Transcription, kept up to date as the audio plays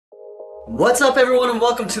What's up everyone and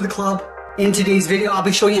welcome to the club. In today's video I'll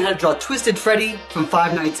be showing you how to draw Twisted Freddy from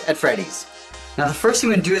Five Nights at Freddy's. Now the first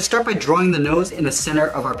thing we're going to do is start by drawing the nose in the center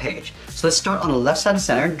of our page. So let's start on the left side of the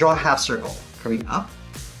center, draw a half circle, curving up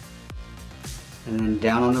and then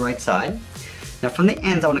down on the right side. Now from the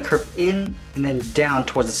ends I want to curve in and then down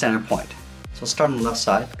towards the center point. So we'll start on the left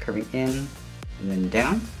side, curving in and then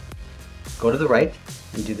down, go to the right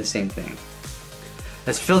and do the same thing.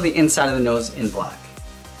 Let's fill the inside of the nose in black.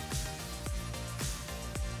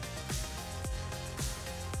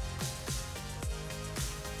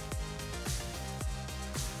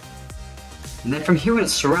 And then from here we're going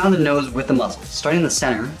to surround the nose with the muzzle. Starting in the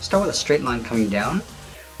center, start with a straight line coming down.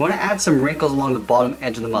 We want to add some wrinkles along the bottom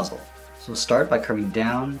edge of the muzzle. So we'll start by curving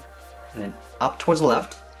down and then up towards the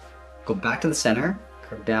left. Go back to the center,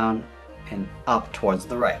 curve down and up towards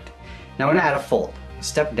the right. Now we're going to add a fold.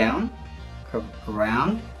 Step down, curve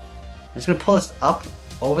around. I'm just going to pull this up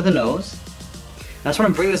over the nose. And I just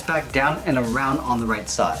want to bring this back down and around on the right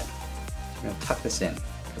side. So we're going to tuck this in,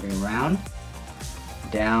 curving around,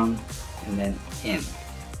 down, and then in.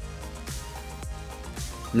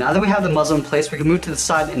 Now that we have the muzzle in place, we can move to the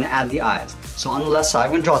side and add the eyes. So on the left side,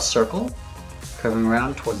 we're going to draw a circle, curving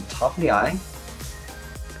around towards the top of the eye,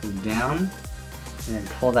 come down, and then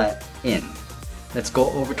pull that in. Let's go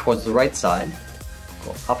over towards the right side,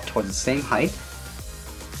 go up towards the same height,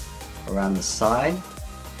 around the side,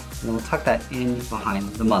 and then we'll tuck that in behind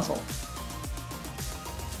the muzzle.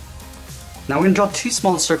 Now we're going to draw two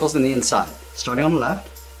small circles in the inside, starting on the left.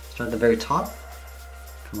 Start at the very top,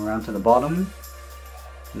 come around to the bottom,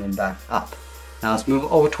 and then back up. Now let's move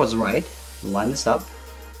over towards the right, line this up.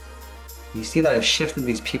 You see that I've shifted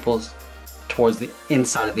these pupils towards the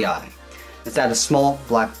inside of the eye. Let's add a small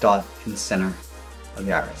black dot in the center of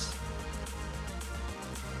the iris.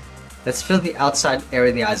 Let's fill the outside area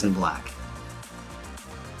of the eyes in black.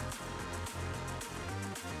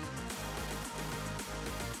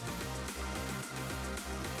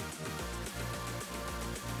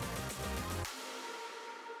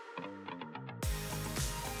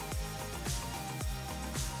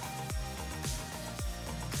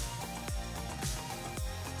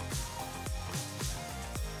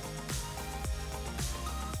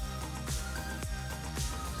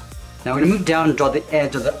 Now we're going to move down and draw the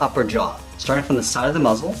edge of the upper jaw. Starting from the side of the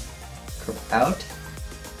muzzle, curve out,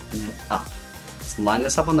 and then up. Let's line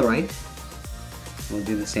this up on the right, and we'll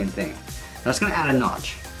do the same thing. Now it's going to add a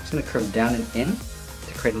notch. It's going to curve down and in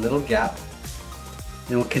to create a little gap, and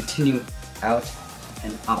then we'll continue out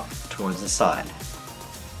and up towards the side.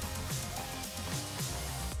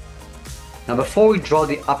 Now before we draw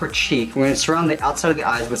the upper cheek, we're going to surround the outside of the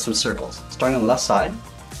eyes with some circles. Starting on the left side,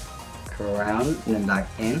 around and then back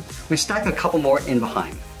in. We stack a couple more in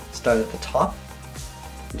behind. Start at the top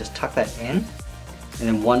and just tuck that in, and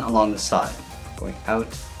then one along the side, going out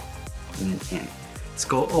and then in. Let's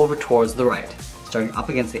go over towards the right, starting up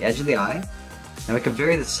against the edge of the eye. Now we can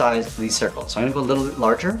vary the size of these circles. So I'm going to go a little bit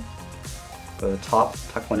larger, go to the top,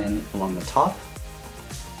 tuck one in along the top,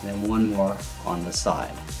 and then one more on the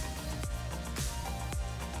side.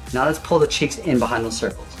 Now let's pull the cheeks in behind those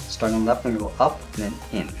circles. Starting on the left, we're going to go up and then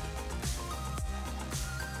in.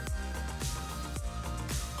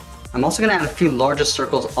 I'm also going to add a few larger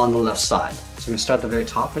circles on the left side. So we're going to start at the very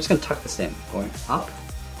top. We're just going to tuck this in, going up,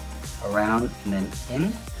 around, and then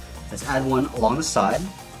in. Let's add one along the side,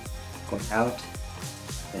 going out,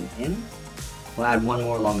 then in. We'll add one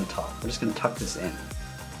more along the top. We're just going to tuck this in. And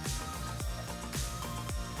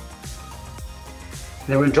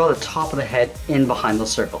then we're going to draw the top of the head in behind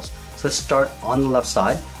those circles. So let's start on the left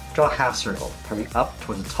side, draw a half circle, coming up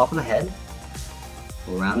towards the top of the head.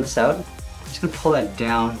 We'll round this out. I'm just going to pull that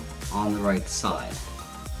down on the right side.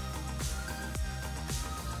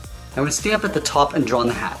 Now we're going to stay up at the top and draw on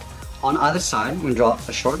the hat. On either side, we're going to draw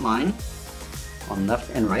a short line on left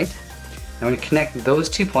and right. Now we're going to connect those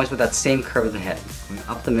 2 points with that same curve of the head. Going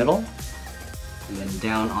up the middle and then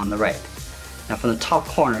down on the right. Now from the top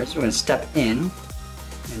corners, we're going to step in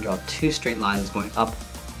and draw two straight lines going up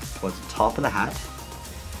towards the top of the hat.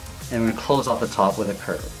 And we're going to close off the top with a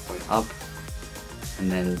curve, going up and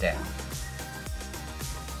then down.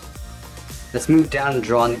 Let's move down and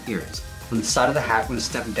draw on the ears. From the side of the hat, we're going to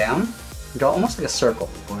step down and draw almost like a circle,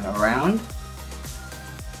 going around,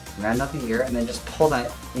 round out the ear, and then just pull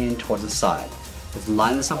that in towards the side. Let's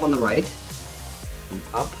line this up on the right, and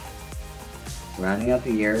up, rounding out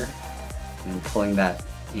the ear, and then pulling that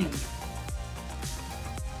in.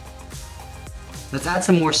 Let's add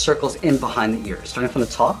some more circles in behind the ear. Starting from the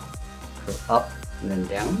top, go up and then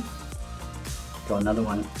down, draw another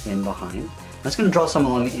one in behind. I'm just going to draw some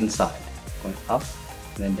along the inside, going up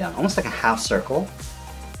and then down, almost like a half circle.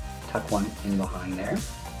 tuck one in behind there.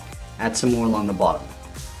 Add some more along the bottom.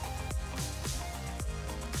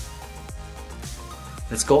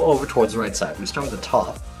 Let's go over towards the right side. We start with the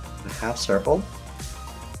top, a half circle,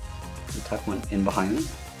 and tuck one in behind, and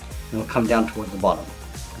we'll come down towards the bottom,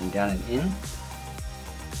 and down and in, and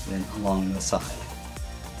then along the side.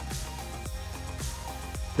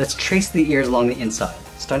 Let's trace the ears along the inside.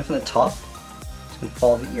 Starting from the top, just going to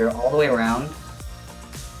follow the ear all the way around,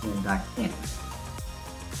 and then back in.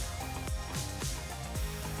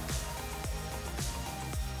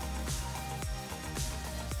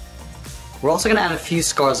 We're also going to add a few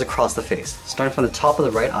scars across the face. Starting from the top of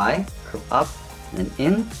the right eye, curve up, and then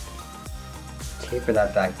in, taper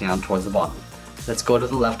that back down towards the bottom. Let's go to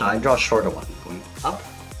the left eye, draw a shorter one, going up,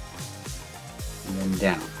 and then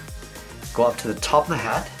down. Go up to the top of the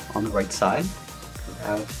hat on the right side, curve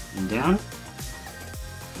out and down,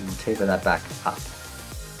 and we'll taper that back up.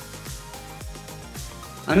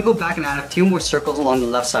 I'm going to go back and add a few more circles along the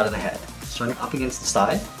left side of the head. Starting up against the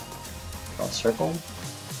side, draw a circle,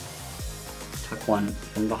 tuck one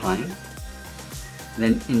in behind, and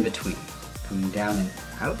then in between, coming down and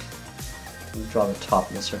out. We'll draw the top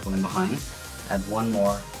of the circle in behind, add one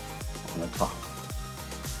more on the top.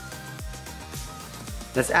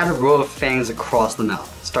 Let's add a row of fangs across the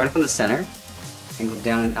mouth. Starting from the center, angle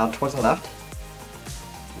down and out towards the left,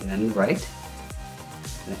 and then the right,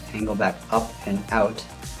 and then angle back up and out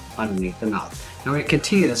underneath the mouth. Now we're going to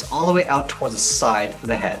continue this all the way out towards the side of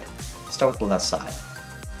the head. Start with the left side.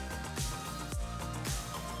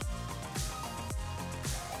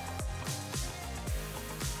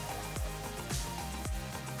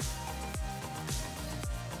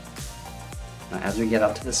 Now as we get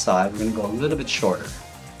up to the side, we're going to go a little bit shorter.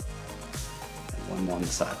 And one more on the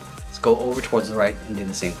side. Let's go over towards the right and do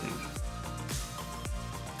the same thing.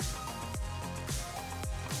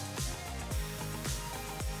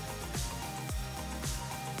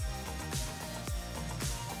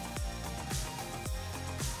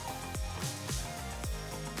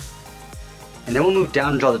 And then we'll move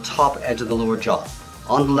down and draw the top edge of the lower jaw.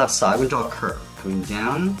 On the left side, we'll draw a curve, going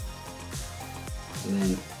down, and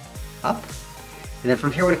then up. And then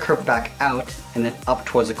from here, we're going to curve back out, and then up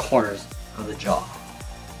towards the corners of the jaw.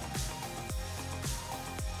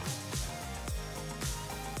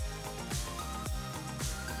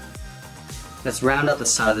 Let's round out the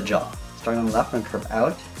side of the jaw. Starting on the left, we're going to curve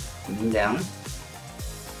out, and then down.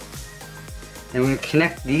 And we're going to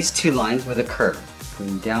connect these two lines with a curve,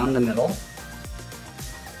 going down the middle,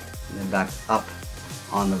 and then back up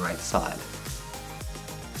on the right side.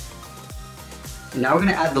 And now we're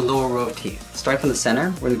going to add the lower row of teeth. Starting from the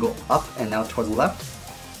center, we're going to go up and now towards the left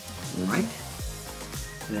and right,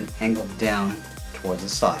 and then angle down towards the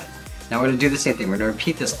side. Now we're going to do the same thing. We're going to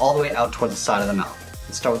repeat this all the way out towards the side of the mouth.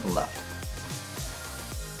 Let's start with the left.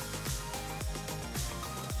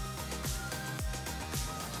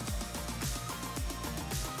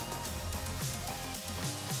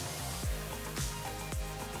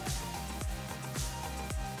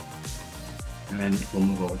 And then we'll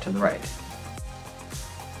move over to the right.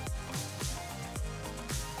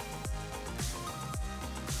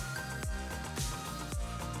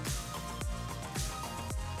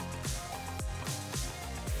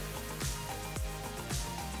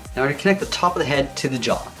 Now we're going to connect the top of the head to the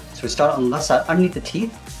jaw. So we start on the left side underneath the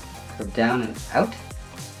teeth, curve down and out.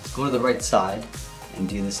 Let's go to the right side and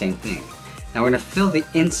do the same thing. Now we're going to fill the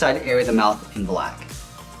inside area of the mouth in black.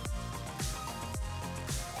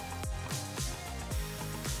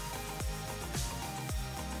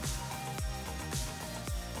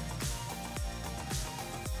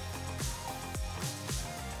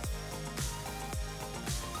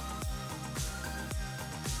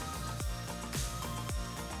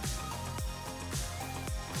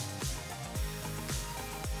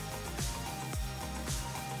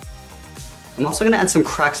 I'm also going to add some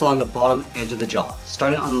cracks along the bottom edge of the jaw.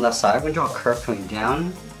 Starting on the left side, I'm going to draw a curve coming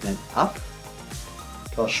down, then up,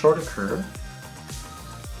 draw a shorter curve,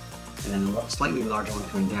 and then a slightly larger one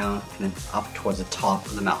coming down, and then up towards the top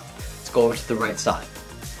of the mouth. Let's go over to the right side.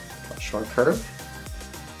 Draw a short curve,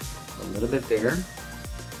 a little bit bigger,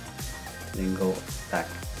 then go back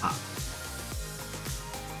up.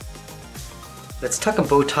 Let's tuck a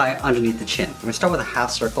bow tie underneath the chin. We're going to start with a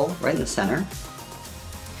half circle right in the center.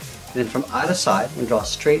 And then from either side, we'll draw a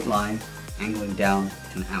straight line, angling down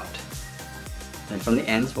and out. Then from the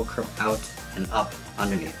ends, we'll curve out and up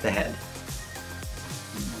underneath the head.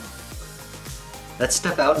 Let's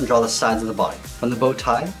step out and draw the sides of the body. From the bow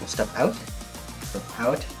tie, we'll step out, curve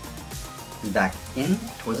out, and back in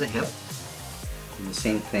towards the hip. Do the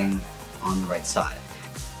same thing on the right side.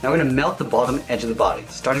 Now we're going to melt the bottom edge of the body.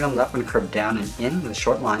 Starting on the left, we're going to curve down and in with a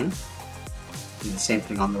short line. Do the same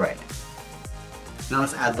thing on the right. Now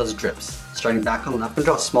let's add those drips. Starting back on the left, we're going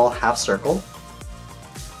to draw a small half circle.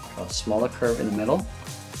 Draw a smaller curve in the middle.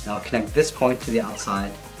 Now I'll connect this point to the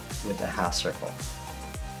outside with a half circle.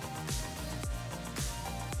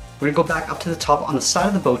 We're going to go back up to the top on the side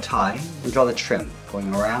of the bow tie and draw the trim,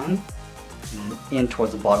 going around and in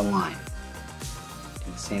towards the bottom line.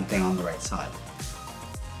 Do the same thing on the right side.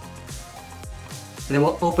 And then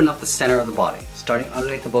we'll open up the center of the body, starting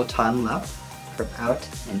underneath the bow tie on the left, curve out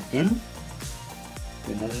and in,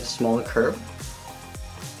 do another smaller curve,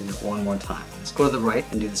 do it one more time. Let's go to the right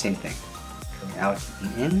and do the same thing, curving out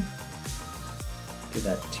and in, do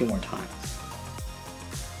that 2 more times.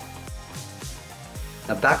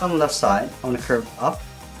 Now back on the left side, I'm going to curve up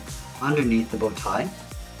underneath the bow tie.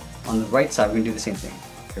 On the right side, we're going to do the same thing,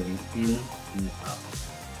 curving in and up.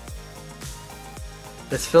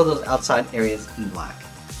 Let's fill those outside areas in black.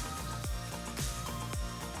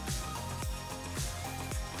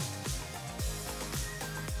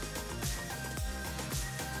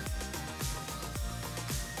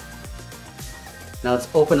 Now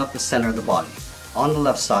let's open up the center of the body. On the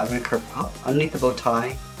left side, I'm going to curve up underneath the bow tie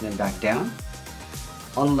and then back down.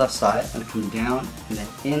 On the left side, I'm going to come down and then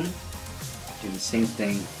in. Do the same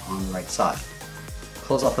thing on the right side.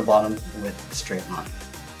 Close off the bottom with a straight line.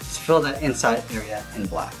 Let's fill that inside area in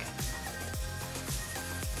black.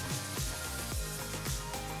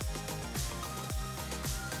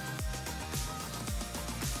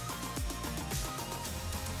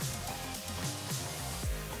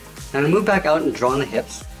 Now I'm going to move back out and draw on the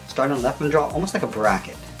hips. Starting on the left, I'm going to draw almost like a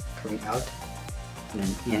bracket. Curving out and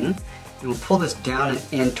then in. And we'll pull this down and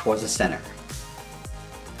in towards the center.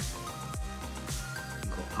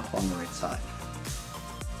 And go up on the right side.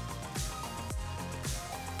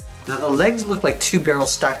 Now the legs look like 2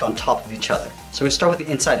 barrels stacked on top of each other. So we start with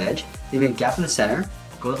the inside edge, leaving a gap in the center,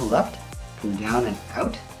 go to the left, come down and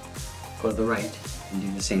out, go to the right, and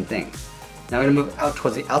do the same thing. Now we're going to move out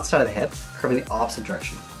towards the outside of the hip, curving the opposite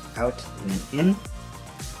direction. Out and then in,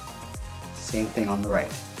 same thing on the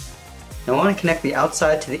right. Now I want to connect the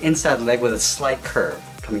outside to the inside leg with a slight curve,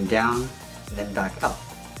 coming down and then back up.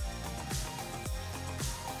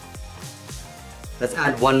 Let's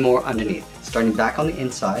add one more underneath. Starting back on the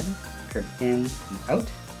inside, curve in and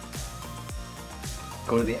out.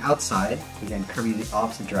 Go to the outside, again curving the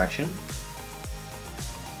opposite direction.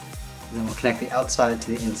 And then we'll connect the outside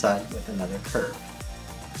to the inside with another curve.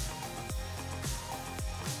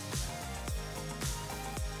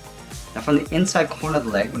 Now from the inside corner of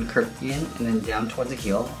the leg, we're going to curve in and then down towards the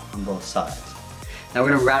heel on both sides. Now we're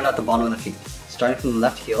going to round out the bottom of the feet. Starting from the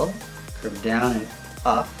left heel, curve down and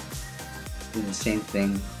up, do the same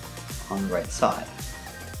thing on the right side.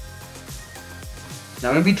 Now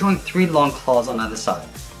I'm going to be drawing 3 long claws on either side.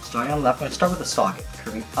 Starting on the left, I'm going to start with the socket,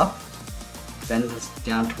 curving up, bend this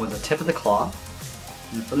down towards the tip of the claw,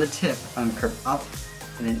 and then from the tip, I'm going to curve up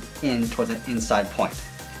and then in towards that inside point.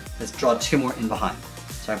 Let's draw 2 more in behind.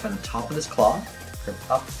 Starting from the top of this claw,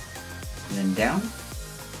 curve up and then down,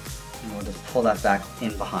 and we'll just pull that back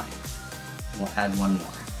in behind. And we'll add 1 more.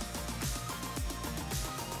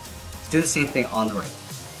 Let's do the same thing on the right.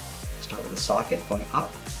 Start with the socket, going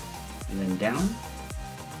up and then down,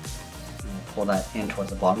 and we'll pull that in towards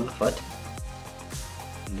the bottom of the foot,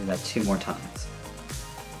 and do that 2 more times.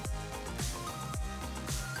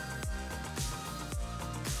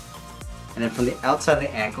 And then from the outside of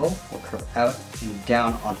the ankle, we'll curve out and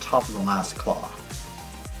down on top of the last claw.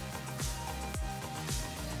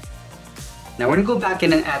 Now we're going to go back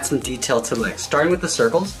in and add some detail to the legs. Starting with the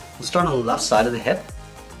circles, we'll start on the left side of the hip,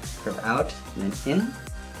 curve out and then in,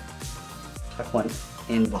 tuck one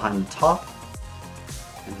in behind the top,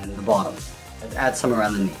 and then the bottom. Let's add some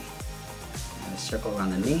around the knee. Add a circle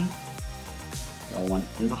around the knee, draw one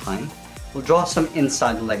in behind. We'll draw some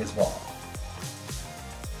inside the leg as well.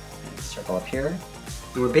 And a circle up here.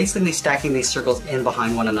 And we're basically stacking these circles in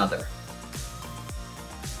behind one another.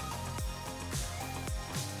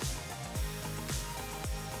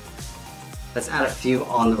 Let's add a few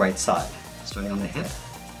on the right side. Starting on the hip,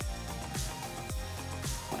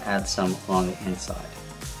 we'll add some along the inside.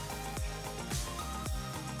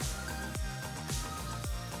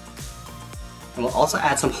 And we'll also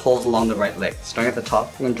add some holes along the right leg. Starting at the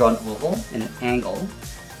top, we're going to draw an oval and an angle. And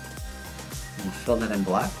we'll fill that in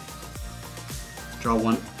black. Draw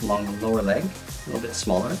one along the lower leg, a little bit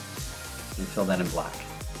smaller, and fill that in black.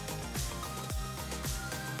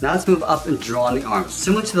 Now let's move up and draw on the arms.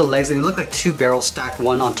 Similar to the legs, they look like 2 barrels stacked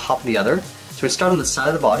one on top of the other. So we start on the side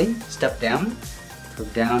of the body, step down,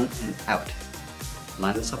 curve down and out.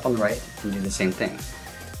 Line this up on the right and do the same thing.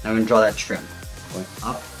 Now I'm going to draw that trim, going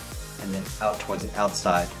up and then out towards the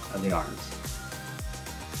outside of the arms.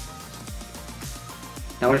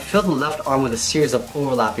 Now I'm going to fill the left arm with a series of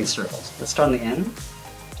overlapping circles. Let's start on the end,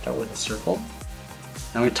 start with a circle.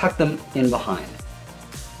 Now I'm going to tuck them in behind.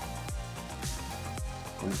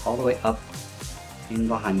 Going all the way up, in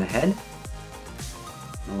behind the head,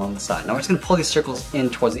 and along the side. Now we're just going to pull these circles in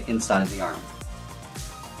towards the inside of the arm.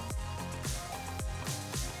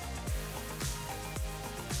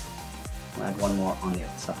 We'll add one more on the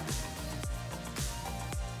outside.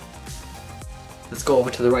 Let's go over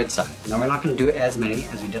to the right side. Now we're not going to do as many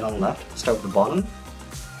as we did on the left. Start with the bottom.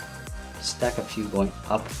 Stack a few going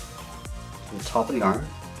up to the top of the arm,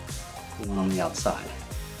 and one on the outside.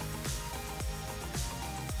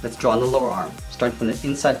 Let's draw on the lower arm. Starting from the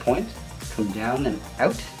inside point, come down and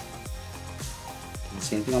out. Do the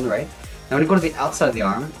same thing on the right. Now we're going to go to the outside of the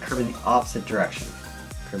arm, curving the opposite direction.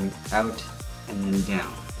 Curving out and then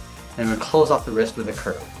down. Then we're going to close off the wrist with a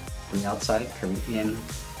curve. From the outside, curving in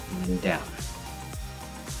and then down.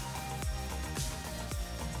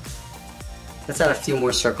 Let's add a few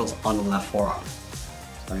more circles on the left forearm.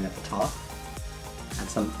 Starting at the top, add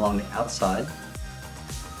some along the outside,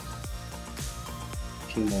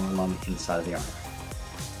 a few more along the inside of the arm.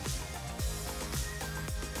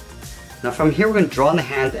 Now from here we're going to draw on the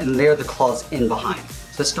hand and layer the claws in behind.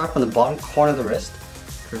 So let's start from the bottom corner of the wrist,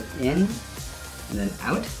 curve in and then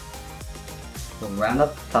out, go round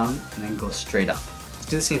up the thumb and then go straight up. Let's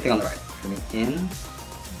do the same thing on the right, curving in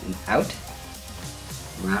and out,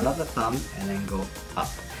 round up the thumb and then go up.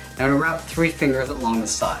 Now we're going to wrap 3 fingers along the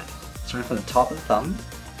side. Starting from the top of the thumb,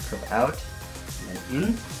 curve out and then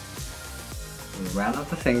in, we'll round up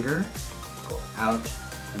the finger, go out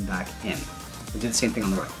and back in. We'll do the same thing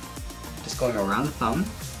on the right. Just going around the thumb,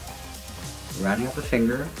 rounding up the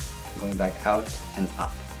finger, going back out and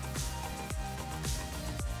up.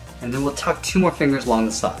 And then we'll tuck 2 more fingers along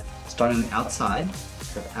the side. Starting on the outside,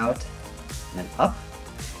 curve out and then up.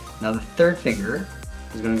 Now the 3rd finger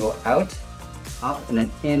is going to go out, up, and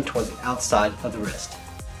then in towards the outside of the wrist.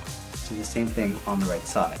 Do the same thing on the right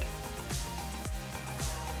side.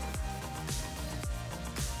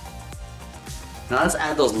 Now let's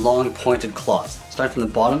add those long pointed claws. Start from the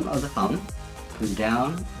bottom of the thumb, come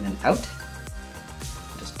down and then out.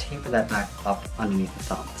 Just taper that back up underneath the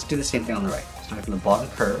thumb. Let's do the same thing on the right. Start from the bottom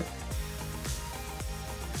curve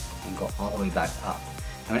and go all the way back up.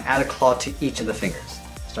 I'm going to add a claw to each of the fingers.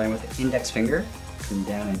 Starting with the index finger, come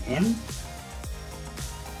down and in,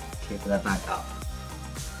 taper that back up.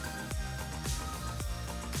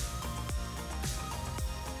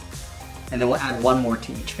 And then we'll add one more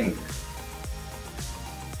to each finger.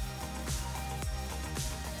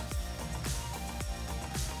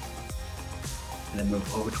 And then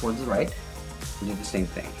move over towards the right and do the same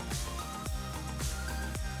thing.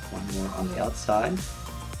 One more on the outside.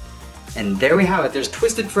 And there we have it. There's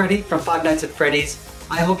Twisted Freddy from Five Nights at Freddy's.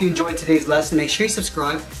 I hope you enjoyed today's lesson. Make sure you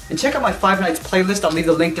subscribe and check out my Five Nights playlist. I'll leave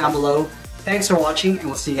the link down below. Thanks for watching and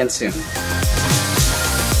we'll see you again soon.